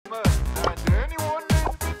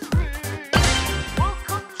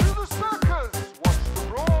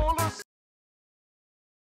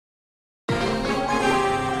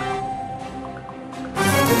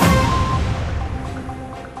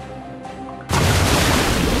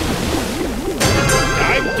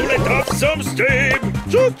some steam!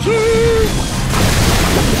 Choo-choo!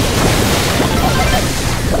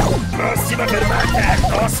 Prossima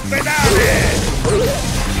fermata, ospedale!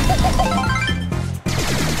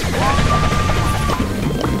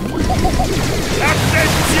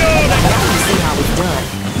 Attenzione! See how it's done.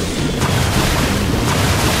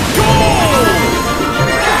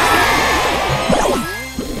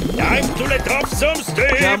 Time to let off some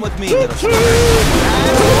steam! Come with me, little Choo-choo!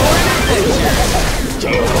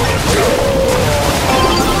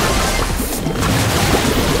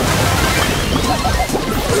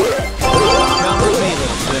 Come with me,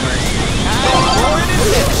 little swimmer. I'm for an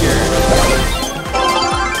adventure.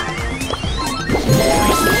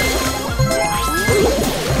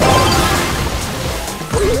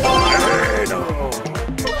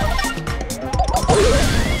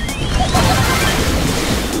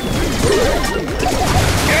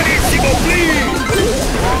 Chiarissimo,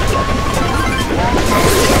 please!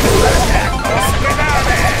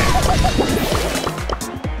 Ospedale!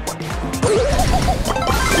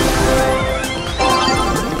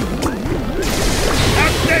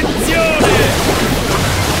 Attenzione!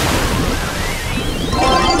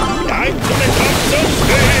 Time to let off some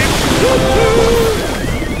steam!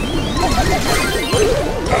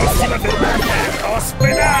 Prossima fermata,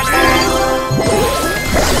 ospedale!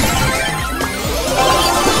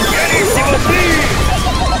 Chiarissimo, please!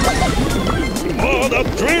 For the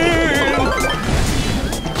dream!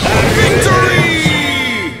 Victory!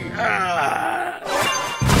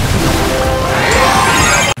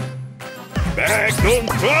 Back on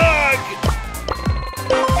track!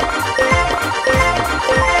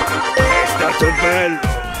 È stato bello!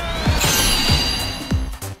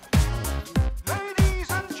 Ladies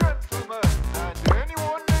and gentlemen, and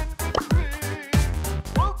anyone in between,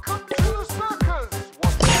 welcome to the circus.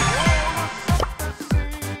 What the world is set to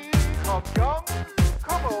see. Come young,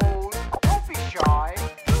 come old, don't be shy,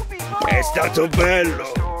 do be bold. È stato bello!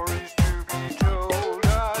 Stories to be told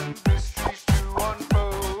and mysteries to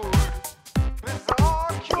unfold.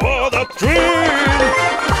 Bizarre, For the dream!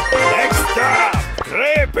 Next up,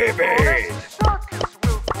 Creepy Beat! circus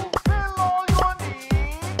will fulfill all your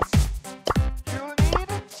needs. You'll need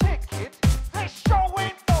a ticket. This show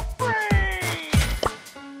ain't for free.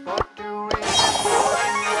 But do remember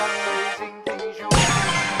the amazing things you'll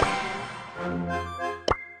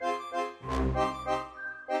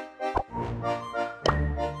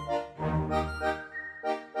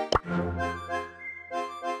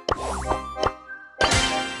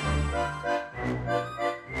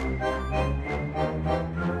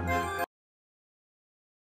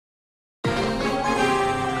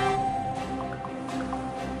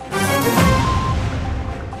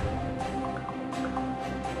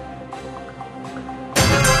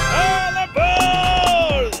All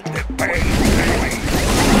aboard!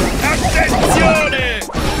 Attenzione!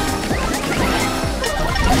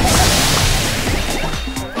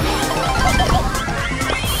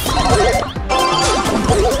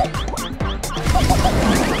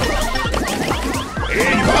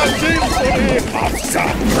 In the symphony of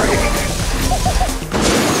suffering!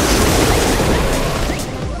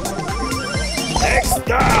 Next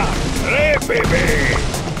up, Creepy Beat!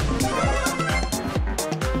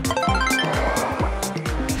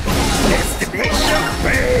 Destination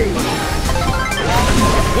Bay!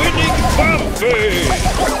 Winning Buffet!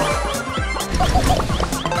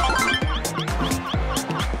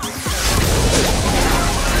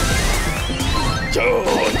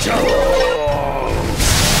 Jojo!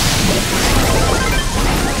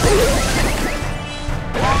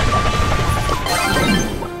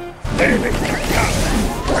 David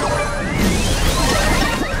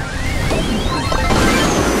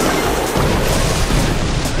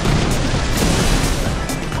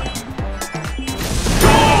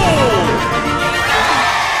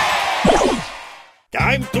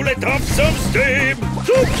Time to let off some steam!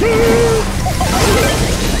 Choo-choo!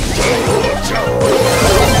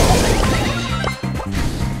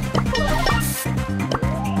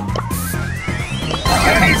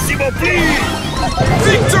 Chiarissimo, please!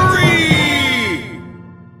 Victory!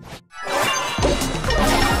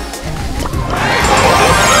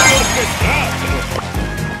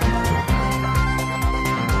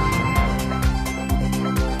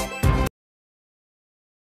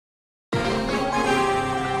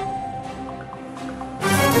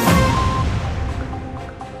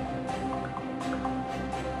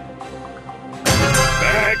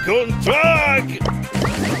 Back on track!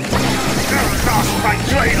 Lost my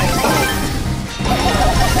trail!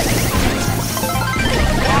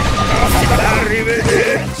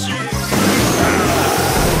 Arrivederci!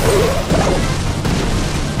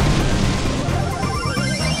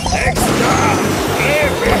 Next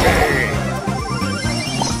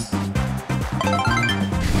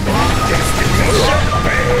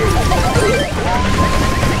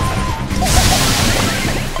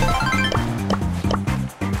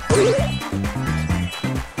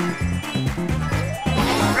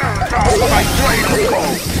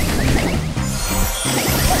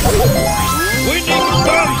Winning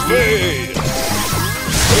Banfield!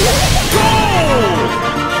 Goal!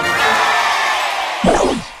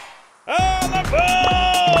 Alla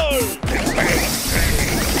ball!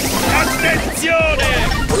 Attenzione!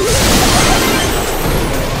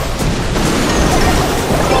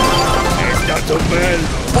 È stato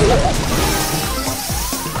bello!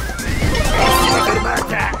 Prossima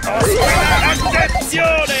fermata!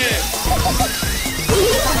 Attenzione!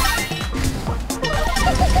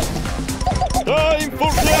 Time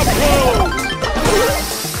for the approach!